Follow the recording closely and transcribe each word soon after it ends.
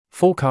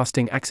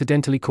Forecasting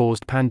Accidentally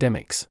Caused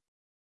Pandemics.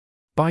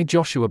 By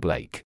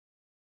JoshuaBlake.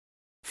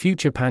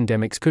 Future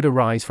pandemics could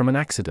arise from an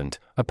accident,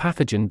 a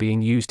pathogen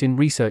being used in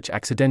research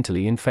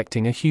accidentally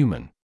infecting a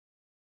human.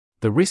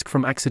 The risk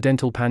from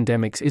accidental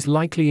pandemics is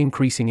likely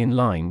increasing in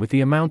line with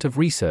the amount of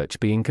research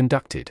being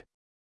conducted.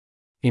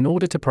 In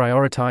order to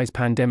prioritize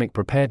pandemic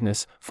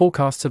preparedness,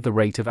 forecasts of the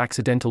rate of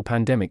accidental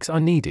pandemics are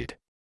needed.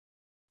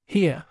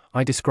 Here,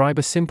 I describe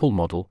a simple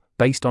model,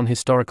 based on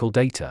historical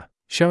data,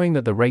 showing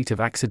that the rate of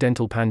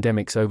accidental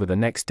pandemics over the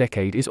next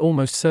decade is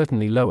almost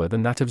certainly lower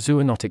than that of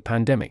zoonotic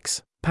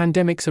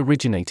pandemics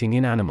originating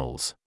in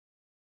animals.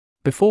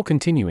 Before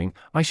continuing,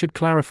 I should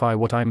clarify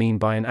what I mean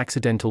by an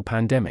accidental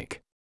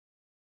pandemic.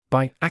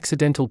 By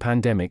accidental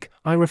pandemic,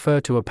 I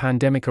refer to a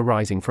pandemic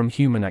arising from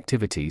human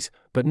activities,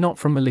 but not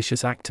from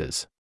malicious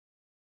actors.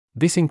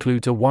 This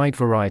includes a wide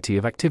variety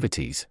of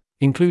activities,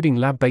 including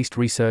lab-based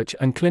research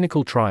and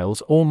clinical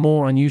trials or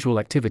more unusual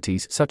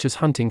activities such as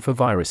hunting for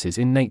viruses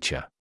in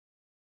nature.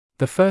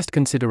 The first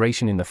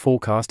consideration in the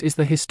forecast is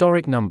the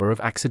historic number of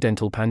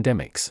accidental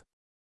pandemics.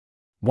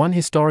 One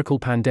historical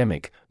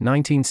pandemic,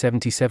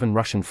 1977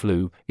 Russian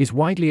flu, is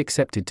widely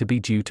accepted to be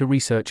due to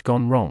research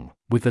gone wrong,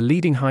 with the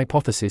leading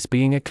hypothesis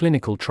being a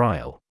clinical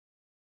trial.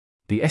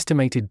 The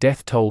estimated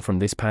death toll from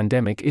this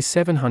pandemic is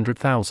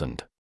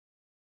 700,000.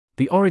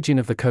 The origin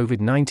of the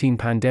COVID-19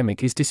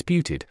 pandemic is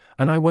disputed,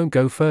 and I won't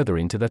go further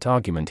into that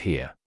argument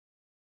here.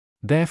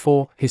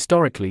 Therefore,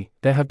 historically,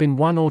 there have been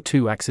one or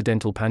two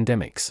accidental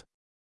pandemics.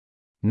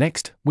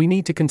 Next, we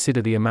need to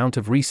consider the amount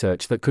of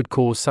research that could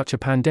cause such a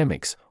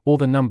pandemics, or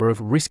the number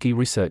of risky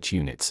research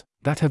units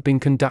that have been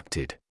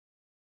conducted.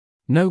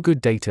 No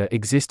good data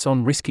exists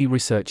on risky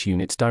research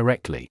units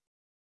directly.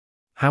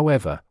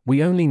 However,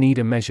 we only need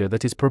a measure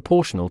that is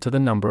proportional to the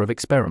number of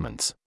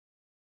experiments.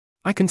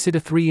 I consider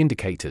three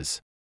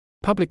indicators.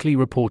 Publicly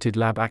reported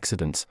lab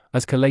accidents,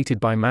 as collated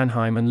by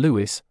Mannheim and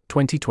Lewis,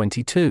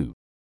 2022.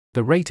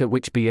 The rate at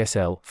which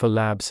BSL, for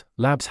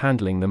labs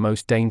handling the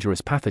most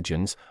dangerous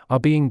pathogens, are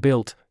being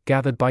built,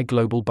 gathered by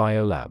global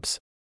biolabs.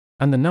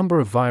 And the number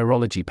of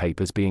virology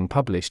papers being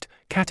published,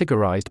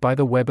 categorized by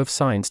the Web of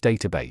Science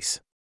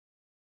database.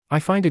 I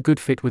find a good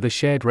fit with a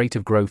shared rate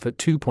of growth at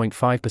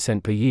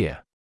 2.5% per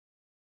year.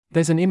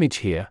 There's an image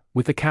here,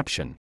 with the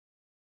caption.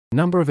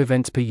 Number of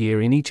events per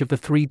year in each of the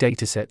three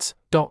datasets,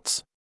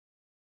 dots.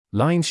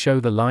 Lines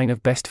show the line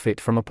of best fit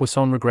from a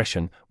Poisson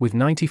regression, with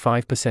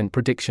 95%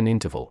 prediction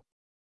interval.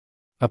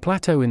 A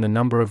plateau in the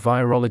number of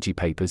virology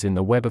papers in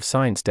the Web of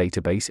Science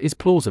database is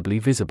plausibly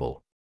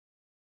visible.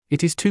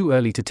 It is too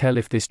early to tell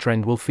if this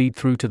trend will feed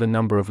through to the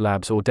number of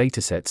labs or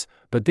datasets,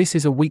 but this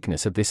is a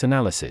weakness of this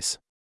analysis.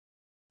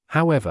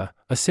 However,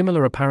 a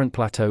similar apparent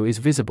plateau is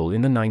visible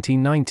in the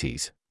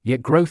 1990s,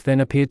 yet growth then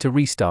appeared to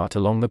restart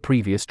along the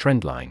previous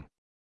trendline.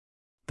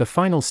 The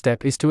final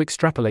step is to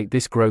extrapolate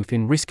this growth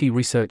in risky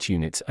research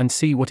units and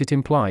see what it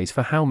implies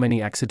for how many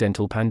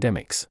accidental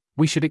pandemics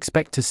we should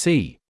expect to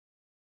see.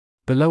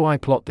 Below I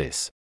plot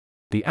this.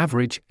 The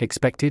average,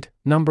 expected,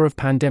 number of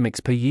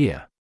pandemics per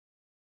year.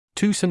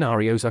 Two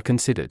scenarios are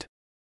considered.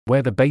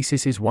 Where the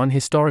basis is one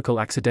historical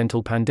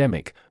accidental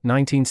pandemic,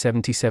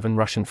 1977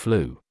 Russian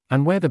flu,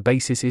 and where the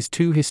basis is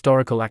two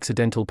historical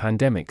accidental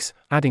pandemics,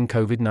 adding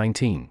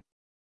COVID-19.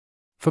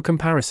 For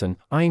comparison,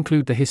 I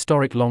include the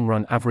historic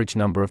long-run average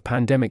number of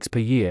pandemics per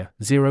year,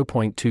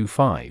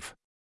 0.25.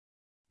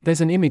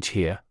 There's an image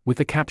here, with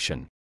the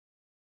caption.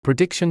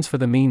 Predictions for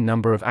the mean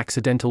number of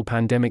accidental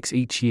pandemics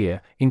each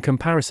year, in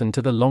comparison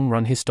to the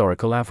long-run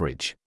historical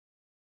average.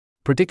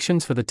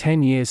 Predictions for the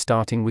 10 years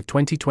starting with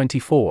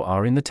 2024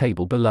 are in the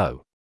table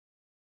below.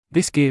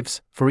 This gives,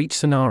 for each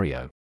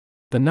scenario,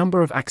 the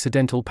number of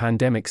accidental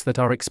pandemics that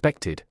are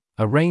expected,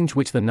 a range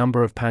which the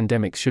number of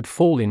pandemics should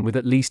fall in with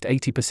at least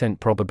 80%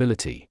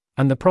 probability,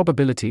 and the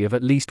probability of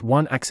at least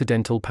one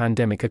accidental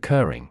pandemic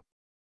occurring.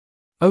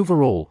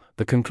 Overall,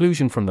 the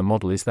conclusion from the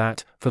model is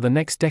that, for the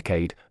next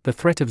decade, the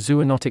threat of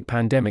zoonotic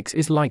pandemics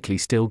is likely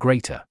still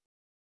greater.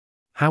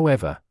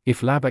 However,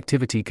 if lab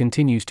activity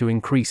continues to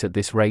increase at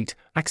this rate,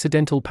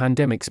 accidental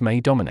pandemics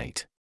may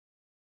dominate.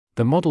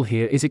 The model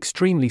here is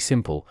extremely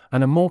simple,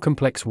 and a more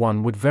complex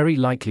one would very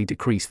likely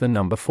decrease the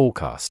number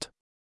forecast.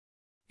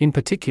 In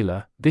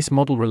particular, this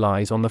model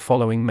relies on the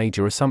following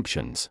major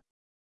assumptions.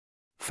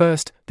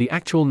 First, the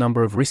actual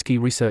number of risky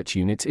research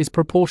units is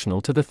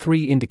proportional to the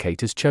three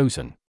indicators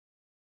chosen.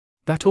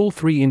 That all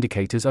three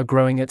indicators are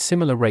growing at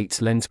similar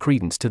rates lends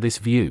credence to this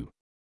view.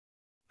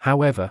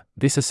 However,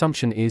 this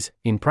assumption is,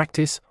 in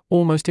practice,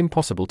 almost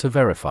impossible to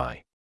verify.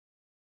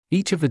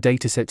 Each of the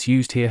datasets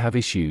used here have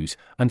issues,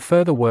 and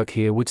further work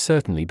here would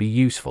certainly be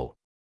useful.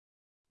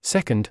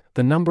 Second,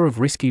 the number of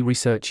risky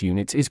research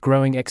units is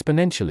growing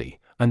exponentially,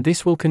 and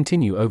this will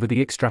continue over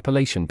the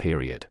extrapolation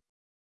period.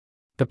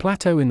 The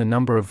plateau in the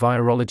number of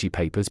virology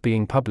papers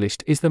being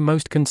published is the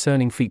most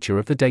concerning feature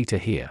of the data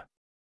here.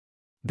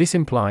 This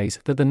implies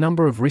that the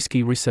number of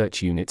risky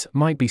research units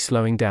might be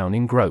slowing down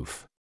in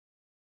growth.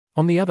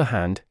 On the other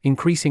hand,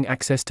 increasing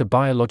access to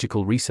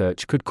biological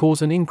research could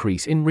cause an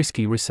increase in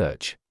risky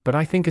research, but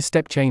I think a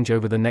step change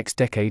over the next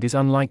decade is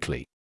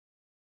unlikely.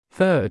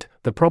 Third,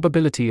 the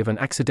probability of an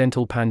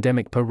accidental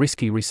pandemic per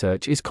risky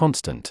research is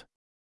constant.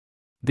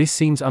 This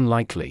seems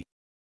unlikely.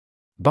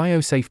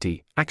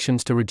 Biosafety,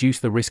 actions to reduce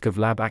the risk of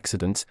lab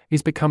accidents,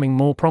 is becoming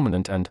more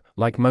prominent and,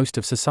 like most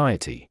of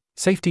society,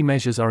 safety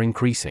measures are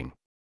increasing.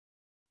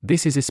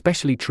 This is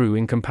especially true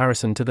in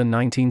comparison to the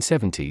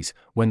 1970s,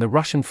 when the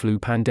Russian flu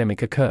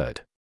pandemic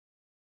occurred.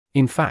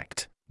 In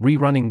fact,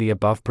 rerunning the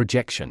above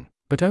projection,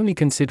 but only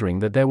considering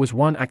that there was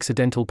one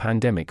accidental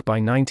pandemic by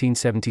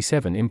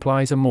 1977,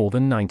 implies a more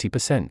than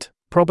 90%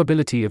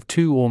 probability of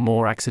 2 or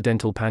more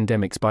accidental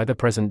pandemics by the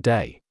present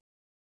day.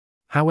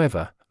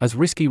 However, as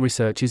risky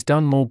research is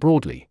done more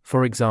broadly,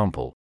 for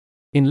example,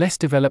 in less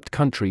developed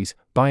countries,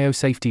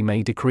 biosafety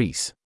may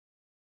decrease.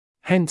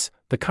 Hence,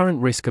 the current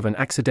risk of an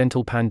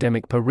accidental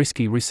pandemic per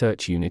risky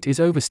research unit is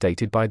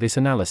overstated by this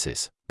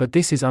analysis, but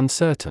this is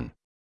uncertain.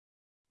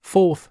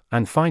 Fourth,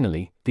 and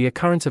finally, the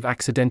occurrence of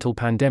accidental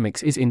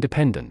pandemics is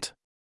independent.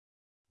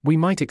 We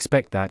might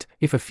expect that,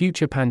 if a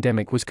future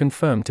pandemic was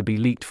confirmed to be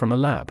leaked from a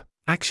lab,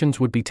 actions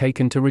would be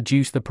taken to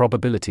reduce the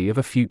probability of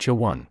a future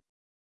one.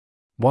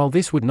 While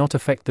this would not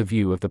affect the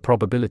view of the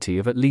probability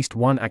of at least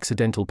one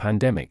accidental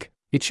pandemic,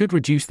 it should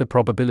reduce the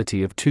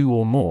probability of 2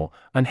 or more,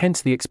 and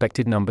hence the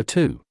expected number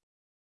 2.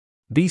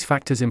 These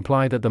factors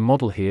imply that the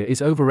model here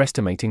is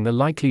overestimating the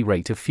likely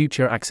rate of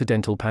future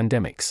accidental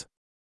pandemics.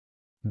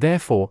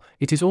 Therefore,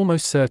 it is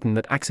almost certain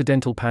that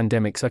accidental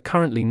pandemics are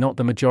currently not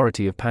the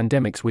majority of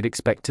pandemics we'd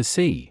expect to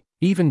see,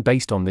 even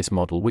based on this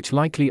model, which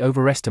likely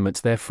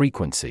overestimates their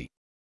frequency.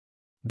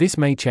 This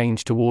may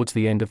change towards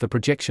the end of the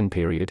projection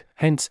period,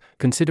 hence,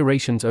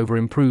 considerations over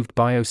improved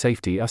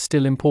biosafety are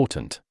still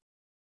important.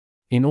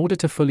 In order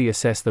to fully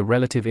assess the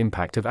relative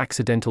impact of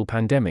accidental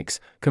pandemics,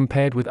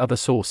 compared with other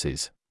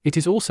sources, it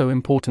is also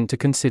important to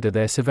consider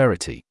their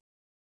severity.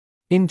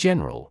 In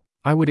general,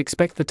 I would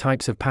expect the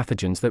types of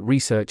pathogens that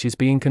research is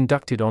being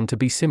conducted on to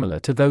be similar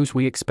to those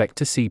we expect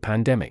to see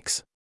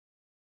pandemics.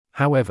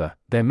 However,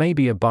 there may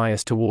be a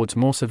bias towards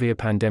more severe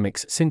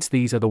pandemics, since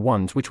these are the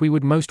ones which we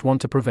would most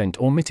want to prevent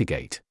or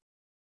mitigate.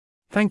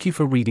 Thank you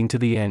for reading to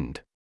the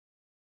end.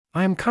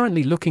 I am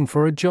currently looking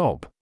for a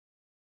job.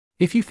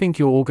 If you think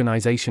your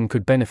organization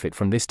could benefit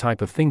from this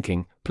type of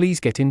thinking, please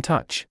get in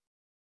touch.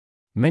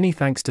 Many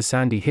thanks to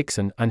Sandy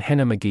Hickson and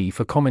Henna McGee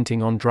for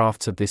commenting on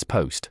drafts of this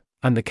post,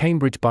 and the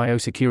Cambridge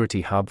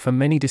Biosecurity Hub for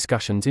many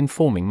discussions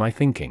informing my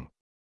thinking.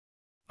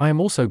 I am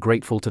also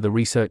grateful to the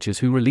researchers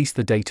who released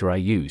the data I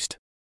used: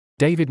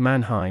 David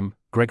Mannheim,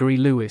 Gregory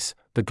Lewis,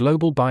 the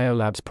Global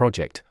Biolabs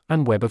Project,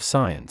 and Web of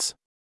Science.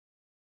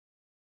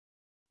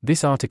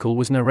 This article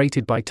was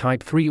narrated by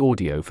Type 3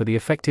 Audio for the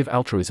Effective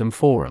Altruism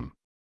Forum.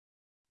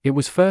 It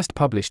was first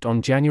published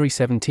on January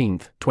 17,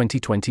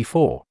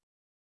 2024.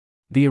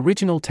 The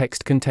original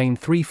text contained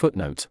 3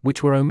 footnotes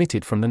which were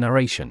omitted from the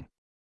narration.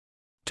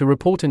 To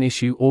report an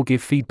issue or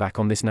give feedback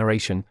on this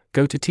narration,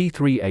 go to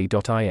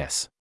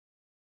t3a.is.